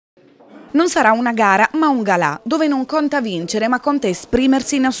Non sarà una gara ma un galà, dove non conta vincere ma conta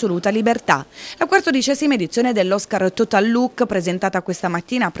esprimersi in assoluta libertà. La 14esima edizione dell'Oscar Tutto, presentata questa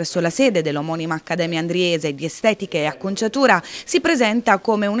mattina presso la sede dell'omonima accademia andriese di estetica e acconciatura, si presenta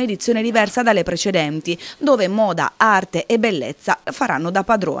come un'edizione diversa dalle precedenti, dove moda, arte e bellezza faranno da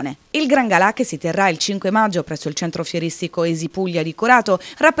padrone. Il gran galà, che si terrà il 5 maggio presso il centro fieristico Puglia di Corato,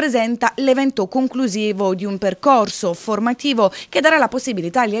 rappresenta l'evento conclusivo di un percorso formativo che darà la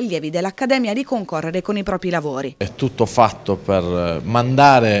possibilità agli allievi dell'Accademia di concorrere con i propri lavori. È tutto fatto per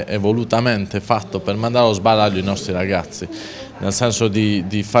mandare, è volutamente fatto per mandare allo sbaraglio i nostri ragazzi, nel senso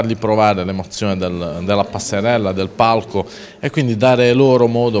di fargli provare l'emozione della passerella, del palco, e quindi dare loro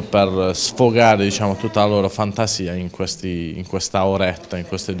modo per sfogare, diciamo, tutta la loro fantasia in questa oretta, in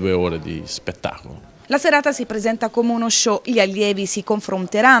queste 2 ore di spettacolo. La serata si presenta come uno show, gli allievi si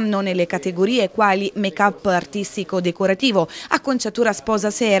confronteranno nelle categorie quali make-up artistico-decorativo, acconciatura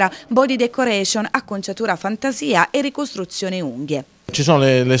sposa-sera, body decoration, acconciatura fantasia e ricostruzione unghie. Ci sono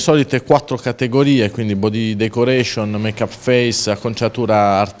le solite 4 categorie, quindi body decoration, make-up face,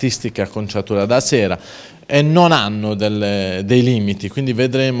 acconciatura artistica, acconciatura da sera, e non hanno dei limiti, quindi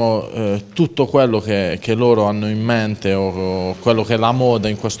vedremo tutto quello che loro hanno in mente o quello che la moda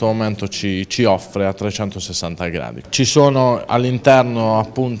in questo momento ci offre a 360 gradi. Ci sono all'interno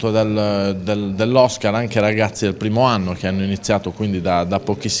appunto dell'Oscar anche ragazzi del primo anno che hanno iniziato quindi da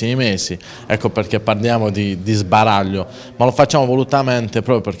pochissimi mesi, ecco perché parliamo di sbaraglio, ma lo facciamo volutamente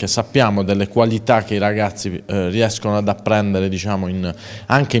proprio perché sappiamo delle qualità che i ragazzi riescono ad apprendere, diciamo,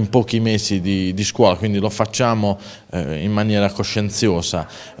 anche in pochi mesi di scuola, quindi lo facciamo in maniera coscienziosa,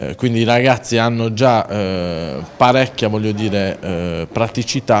 quindi i ragazzi hanno già parecchia, voglio dire,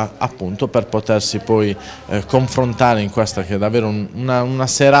 praticità appunto per potersi poi confrontare in questa che è davvero una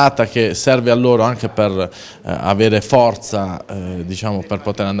serata che serve a loro anche per avere forza, diciamo, per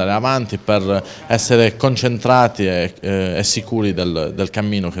poter andare avanti, per essere concentrati e sicuri del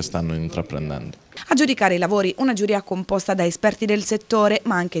cammino che stanno intraprendendo. A giudicare i lavori una giuria composta da esperti del settore,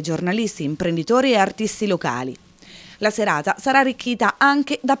 ma anche giornalisti, imprenditori e artisti locali. La serata sarà arricchita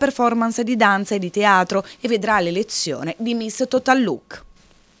anche da performance di danza e di teatro e vedrà l'elezione di Miss Total Look.